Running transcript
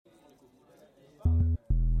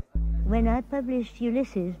when I published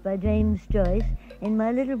Ulysses by James Joyce in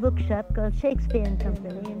my little bookshop called Shakespeare and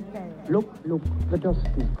Company in Paris. Look, the dusk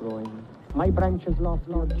is growing. My branches lost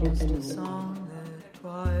Lord Jason.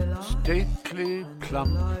 Stately,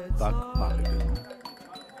 plump Buck Mulligan.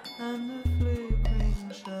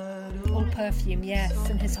 All perfume, yes,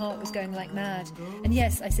 and his heart was going like mad. And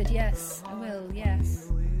yes, I said yes, I will,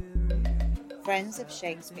 yes. Friends of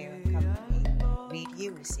Shakespeare and Company read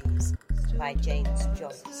Ulysses by James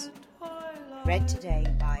Joyce. Read today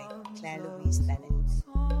by Claire-Louise Bennett.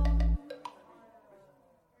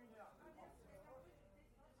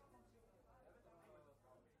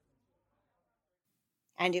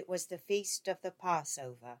 And it was the feast of the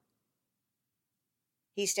Passover.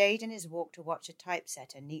 He stayed in his walk to watch a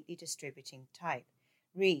typesetter neatly distributing type.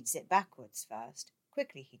 Reads it backwards first.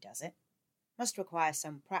 Quickly he does it. Must require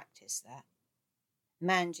some practice, that.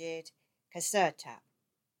 Manjid Kasurtap.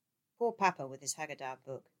 Poor Papa with his Haggadah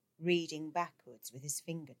book, reading backwards with his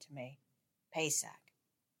finger to me. Pesach.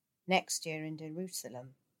 Next year in Jerusalem.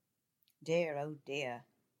 Dear, oh dear.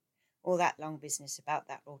 All that long business about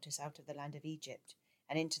that brought us out of the land of Egypt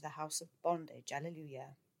and into the house of bondage.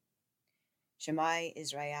 Alleluia. Shemai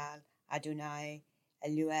Israel Adonai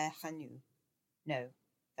Elohenu. No,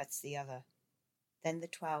 that's the other. Then the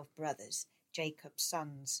 12 brothers, Jacob's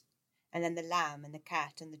sons, and then the lamb and the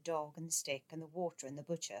cat and the dog and the stick and the water and the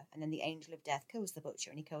butcher, and then the angel of death kills the butcher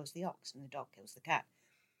and he kills the ox and the dog kills the cat.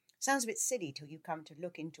 Sounds a bit silly till you come to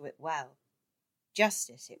look into it well.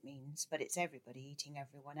 Justice, it means, but it's everybody eating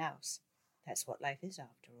everyone else. That's what life is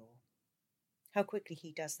after all. How quickly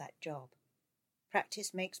he does that job.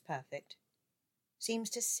 Practice makes perfect. Seems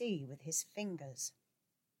to see with his fingers.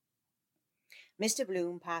 Mr.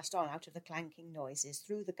 Bloom passed on out of the clanking noises,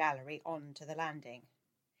 through the gallery, on to the landing.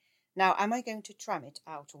 Now, am I going to tram it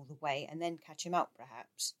out all the way and then catch him up,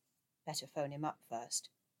 perhaps? Better phone him up first.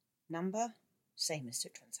 Number? Same as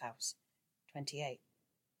Citron's house. 28.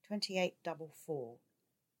 2844.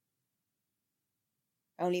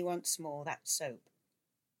 Only once more, that soap.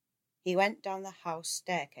 He went down the house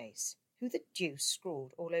staircase. Who the deuce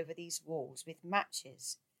scrawled all over these walls with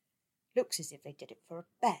matches? Looks as if they did it for a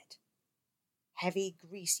bet. Heavy,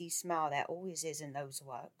 greasy smell there always is in those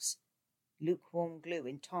works. Lukewarm glue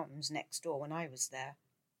in Tom's next door when I was there.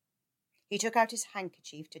 He took out his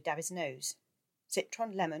handkerchief to dab his nose.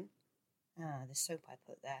 Citron lemon. The soap I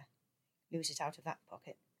put there. Lose it out of that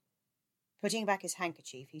pocket. Putting back his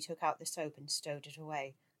handkerchief, he took out the soap and stowed it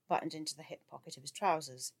away, buttoned into the hip pocket of his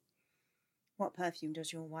trousers. What perfume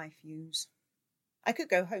does your wife use? I could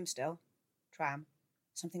go home still. Tram.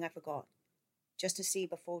 Something I forgot. Just to see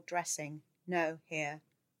before dressing. No, here.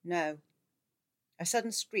 No. A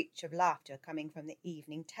sudden screech of laughter coming from the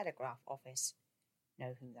Evening Telegraph office.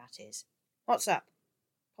 Know who that is. What's up?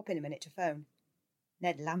 Pop in a minute to phone.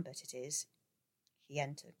 Ned Lambert it is. He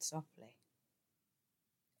entered softly.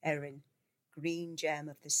 Erin, green gem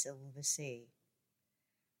of the silver sea.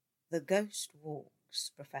 The ghost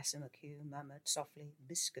walks, Professor McHugh murmured softly,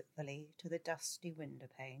 biscuitfully, to the dusty window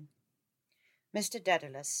pane. Mr.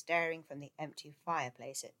 Daedalus, staring from the empty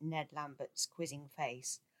fireplace at Ned Lambert's quizzing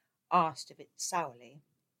face, asked of it sourly,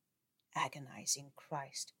 Agonizing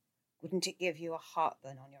Christ, wouldn't it give you a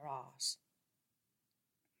heartburn on your arse?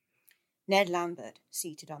 Ned Lambert,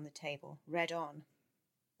 seated on the table, read on.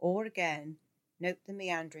 Or again, note the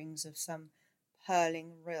meanderings of some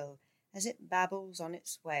purling rill as it babbles on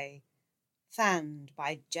its way, fanned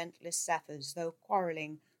by gentlest zephyrs, though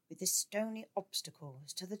quarrelling with the stony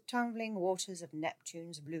obstacles to the tumbling waters of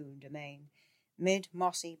Neptune's blue domain, mid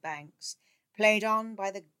mossy banks, played on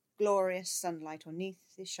by the glorious sunlight or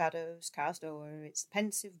 'neath the shadows cast o'er its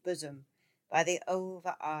pensive bosom by the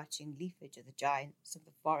overarching leafage of the giants of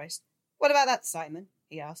the forest. What about that, Simon?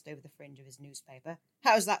 He asked over the fringe of his newspaper.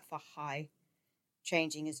 How's that for high?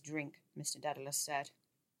 Changing his drink, Mr. Daedalus said.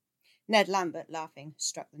 Ned Lambert, laughing,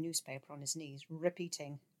 struck the newspaper on his knees,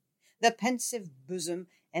 repeating, The pensive bosom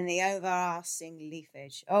and the overarching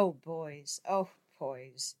leafage. Oh, boys, oh,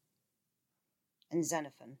 boys. And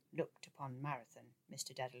Xenophon looked upon Marathon,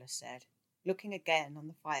 Mr. Daedalus said, looking again on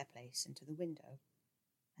the fireplace and to the window.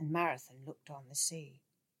 And Marathon looked on the sea.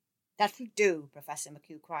 That'll do, Professor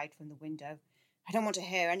McHugh cried from the window. I don't want to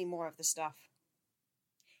hear any more of the stuff.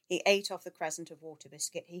 He ate off the crescent of water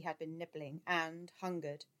biscuit he had been nibbling and,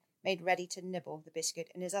 hungered, made ready to nibble the biscuit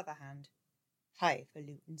in his other hand.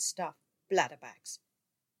 Highfalutin stuff, bladderbacks.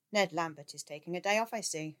 Ned Lambert is taking a day off, I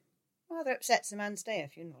see. Rather upsets a man's day, a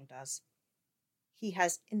funeral does. He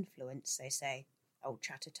has influence, they say. Old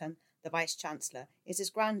Chatterton, the Vice-Chancellor, is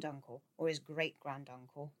his granduncle or his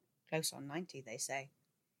great-granduncle. Close on 90, they say.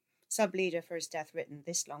 Sub-leader for his death written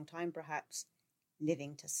this long time, perhaps.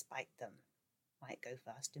 living to spite them. Might go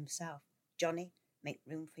first himself. Johnny, make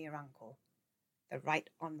room for your uncle, the Right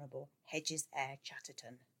Honourable Hedges Heir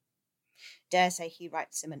Chatterton. Dare say he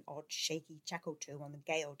writes him an odd, shaky check or two on the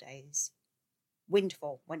gale days.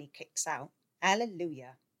 Windfall when he kicks out.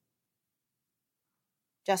 Hallelujah.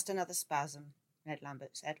 Just another spasm, Ned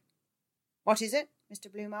Lambert said. What is it?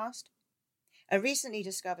 Mr. Bloom asked. A recently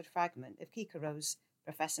discovered fragment of Kikaros,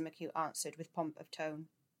 Professor McHugh answered with pomp of tone.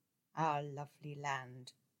 Our lovely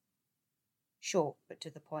land. Short, but to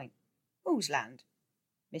the point. Whose land?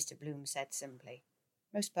 Mr. Bloom said simply.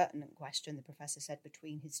 Most pertinent question, the professor said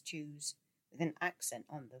between his chews, with an accent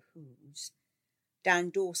on the whose. Dan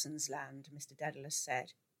Dawson's land, Mr. Daedalus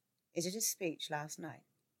said. Is it his speech last night?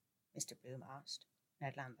 Mr. Bloom asked.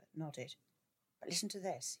 Ned Lambert nodded. But listen to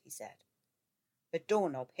this, he said. The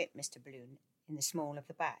doorknob hit Mr. Bloom in the small of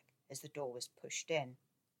the back as the door was pushed in.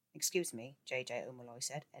 Excuse me, J.J. O'Malloy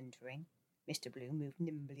said, entering. Mr. Bloom moved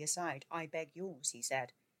nimbly aside. I beg yours, he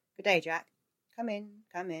said. Good day, Jack. Come in,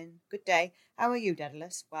 come in. Good day. How are you,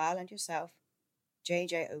 Daedalus? Well, and yourself?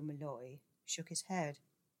 J.J. O'Malloy shook his head.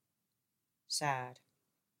 Sad.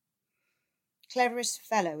 Cleverest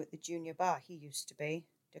fellow at the junior bar he used to be.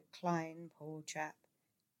 Decline, poor chap.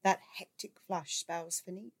 That hectic flush spells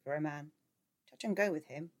finite for a man. Touch and go with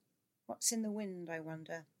him. What's in the wind, I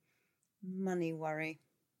wonder? Money worry.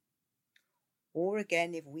 Or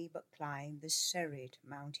again, if we but climb the serried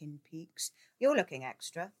mountain peaks. You're looking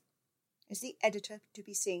extra. Is the editor to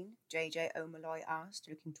be seen? J.J. O'Malloy asked,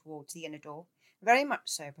 looking towards the inner door. Very much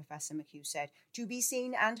so, Professor McHugh said. To be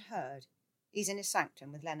seen and heard. He's in his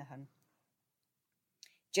sanctum with Lenehan.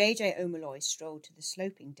 J.J. O'Malloy strolled to the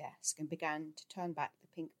sloping desk and began to turn back the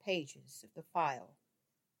pink pages of the file.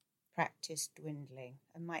 Practice dwindling,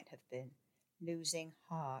 and might have been. Losing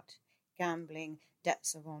heart. Gambling,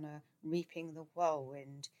 debts of honour, reaping the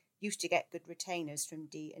whirlwind. Used to get good retainers from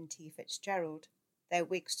D&T Fitzgerald. Their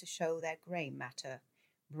wigs to show their grey matter.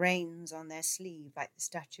 Brains on their sleeve like the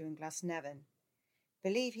statue in Glasnevin.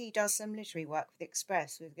 Believe he does some literary work for the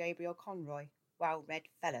Express with Gabriel Conroy. Well-read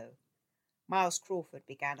fellow. Miles Crawford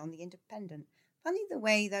began on the Independent. Funny the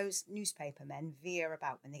way those newspaper men veer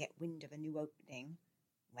about when they get wind of a new opening.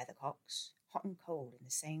 Weathercocks, hot and cold in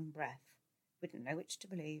the same breath. Wouldn't know which to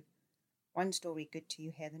believe. One story good till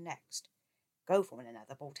you hear the next. Go for one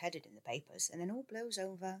another, bolt-headed in the papers, and then all blows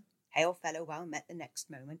over. Hail fellow, well met the next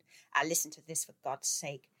moment. Listen to this for God's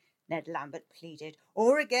sake, Ned Lambert pleaded.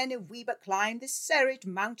 Or again, if we but climb the serried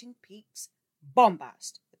mountain peaks.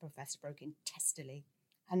 Bombast, the professor broke in testily.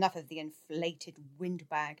 Enough of the inflated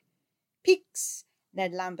windbag. Peaks,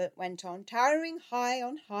 Ned Lambert went on, towering high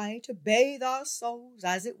on high to bathe our souls,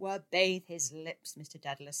 as it were, bathe his lips, Mr.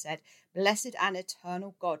 Daedalus said. Blessed and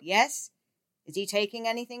eternal God. Yes? Is he taking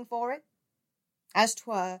anything for it? As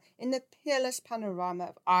 'twere, in the peerless panorama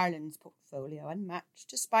of Ireland's portfolio, unmatched,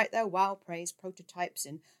 despite their well-praised prototypes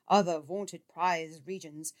in other vaunted prize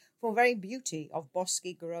regions, for very beauty of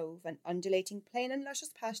bosky grove and undulating plain and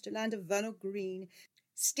luscious pasture land of vernal green,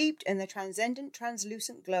 steeped in the transcendent,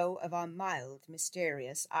 translucent glow of our mild,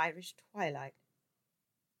 mysterious Irish twilight.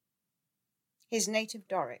 His native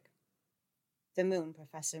Doric. The moon,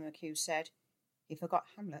 Professor McHugh said. He forgot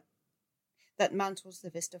Hamlet. That mantles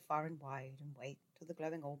the vista far and wide, and wait till the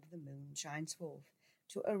glowing orb of the moon shines forth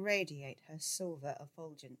to irradiate her silver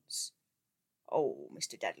effulgence. Oh,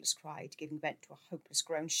 Mr. Daedalus cried, giving vent to a hopeless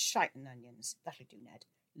groan. Shite and onions. That'll do, Ned.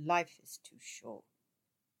 Life is too short.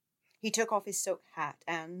 He took off his silk hat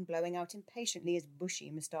and, blowing out impatiently his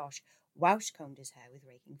bushy moustache, Welsh-combed his hair with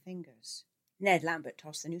raking fingers. Ned Lambert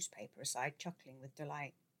tossed the newspaper aside, chuckling with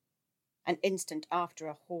delight. An instant after,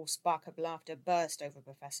 a hoarse bark of laughter burst over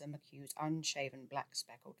Professor McHugh's unshaven,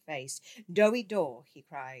 black-speckled face. Doughy door, he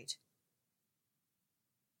cried.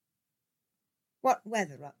 What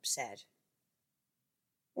Weatherup said.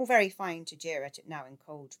 All very fine to jeer at it now in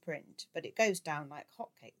cold print, but it goes down like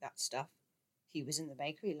hotcake, that stuff. He was in the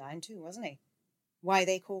bakery line too, wasn't he? Why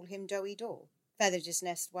they call him Doughy Door? Feathered his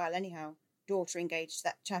nest well anyhow. Daughter engaged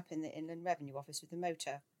that chap in the Inland Revenue Office with the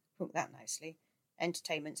motor. Hooked that nicely.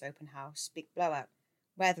 Entertainment's open house, big blowout.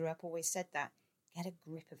 Weatherup always said that. Get a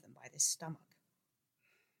grip of them by the stomach.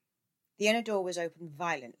 The inner door was opened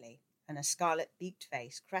violently, and a scarlet-beaked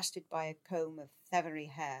face, crested by a comb of feathery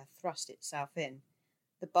hair, thrust itself in.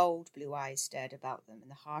 The bold blue eyes stared about them,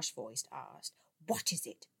 and the harsh voice asked, What is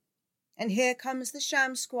it? And here comes the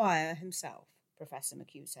sham squire himself, Professor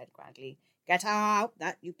McHugh said grandly. Get out,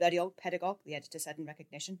 that, you bloody old pedagogue, the editor said in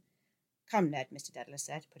recognition. Come, Ned, Mr. Daedalus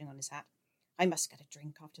said, putting on his hat. I must get a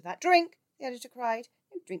drink after that. Drink, the editor cried.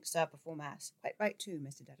 No drink served before Mass. Quite right too,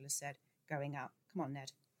 Mr. Daedalus said, going out. Come on,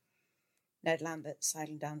 Ned. Ned Lambert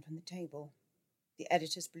sidled down from the table. The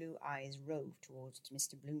editor's blue eyes roved towards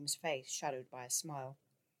Mr. Bloom's face, shadowed by a smile.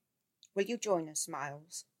 "Will you join us,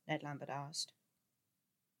 Miles?" Ned Lambert asked.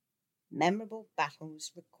 Memorable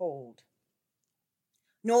battles recalled.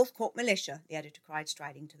 "North Cork militia," the editor cried,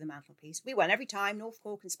 striding to the mantelpiece. "We won every time, North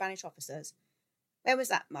Cork and Spanish officers." "Where was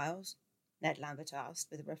that, Miles?" Ned Lambert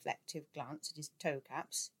asked, with a reflective glance at his toe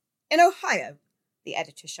caps. "In Ohio," the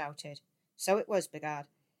editor shouted. "So it was, begad,"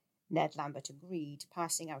 Ned Lambert agreed,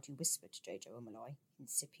 passing out in whisper to J.J. O'Malloy.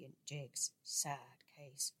 "Incipient jigs. Sad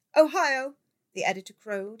case." "Ohio," the editor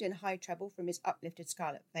crowed in high treble from his uplifted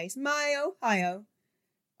scarlet face. "My Ohio."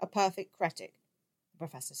 "A perfect critic," the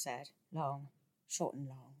professor said. "Long, short and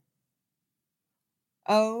long."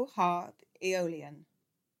 "Oh, harp Aeolian."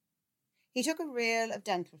 He took a reel of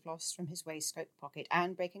dental floss from his waistcoat pocket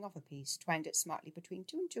and, breaking off a piece, twanged it smartly between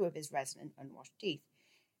two and two of his resonant, unwashed teeth.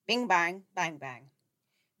 Bing, bang, bang, bang.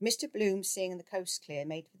 Mr. Bloom, seeing the coast clear,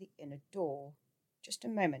 made for the inner door. "Just a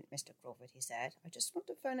moment, Mr. Crawford," he said. "I just want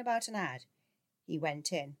to phone about an ad." He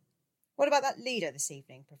went in. "What about that leader this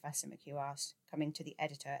evening?" Professor McHugh asked, coming to the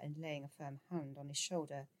editor and laying a firm hand on his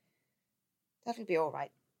shoulder. "That'll be all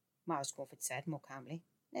right," Miles Crawford said more calmly.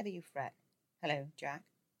 "Never you fret. Hello, Jack.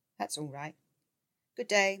 That's all right." "Good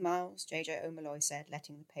day, Miles," J.J. O'Malloy said,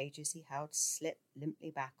 letting the pages he held slip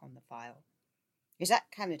limply back on the file. "Is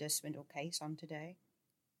that Canada swindle case on today?"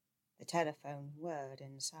 The telephone whirred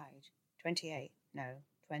inside. 28, no,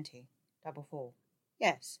 20, 44.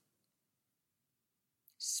 Yes.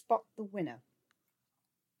 Spot the winner.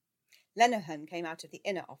 Lenihan came out of the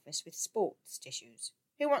inner office with sports tissues.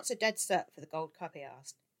 "Who wants a dead cert for the Gold Cup?" he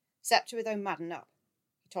asked. "Sceptre with O'Madden up."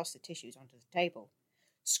 He tossed the tissues onto the table.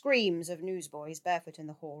 Screams of newsboys barefoot in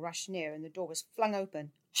the hall rushed near, and the door was flung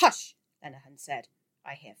open. "Hush!" Lenihan said.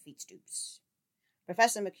 "I hear feet stoops."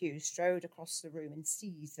 Professor McHugh strode across the room and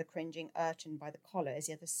seized the cringing urchin by the collar as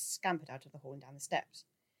the others scampered out of the hall and down the steps.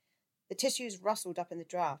 The tissues rustled up in the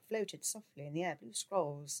draught, floated softly in the air, blue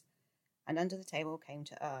scrolls, and under the table came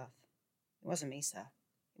to earth. "It wasn't me, sir.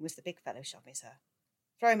 It was the big fellow shot me, sir."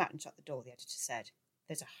 "Throw him out and shut the door," the editor said.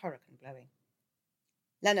 "There's a hurricane blowing."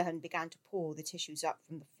 Lenihan began to pull the tissues up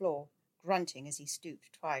from the floor, grunting as he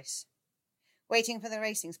stooped twice. "Waiting for the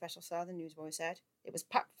racing special, sir," the newsboy said. "It was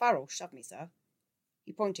Pat Farrell shoved me, sir."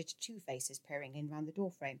 He pointed to two faces peering in round the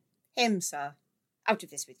doorframe. "Him, sir." "Out of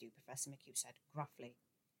this with you," Professor McHugh said, gruffly.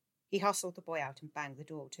 He hustled the boy out and banged the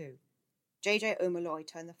door to. J.J. O'Malloy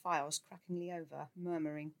turned the files crackingly over,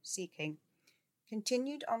 murmuring, seeking.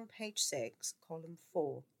 Continued on page 6, column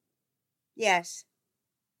 4. "Yes.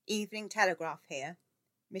 Evening Telegraph here.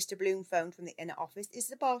 Mr. Bloom phoned from the inner office. Is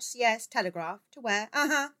the boss? Yes. Telegraph. To where?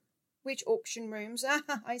 Uh-huh. Which auction rooms?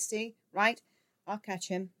 Uh-huh. I see. Right. I'll catch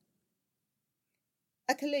him."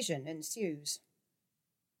 A collision ensues.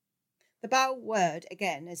 The bell whirred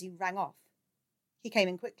again as he rang off. He came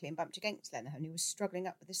in quickly and bumped against Lenihan, who was struggling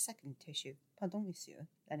up with the second tissue. "Pardon, monsieur,"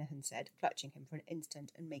 Lenihan said, clutching him for an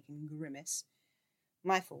instant and making a grimace.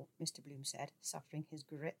 "My fault," Mr. Bloom said, suffering his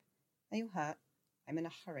grip. "Are you hurt?" "I'm in a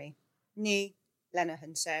hurry." "Knee,"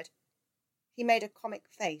 Lenihan said. He made a comic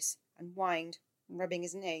face and whined, rubbing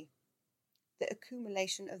his knee. "The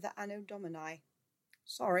accumulation of the Anno Domini."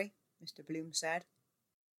 "Sorry," Mr. Bloom said.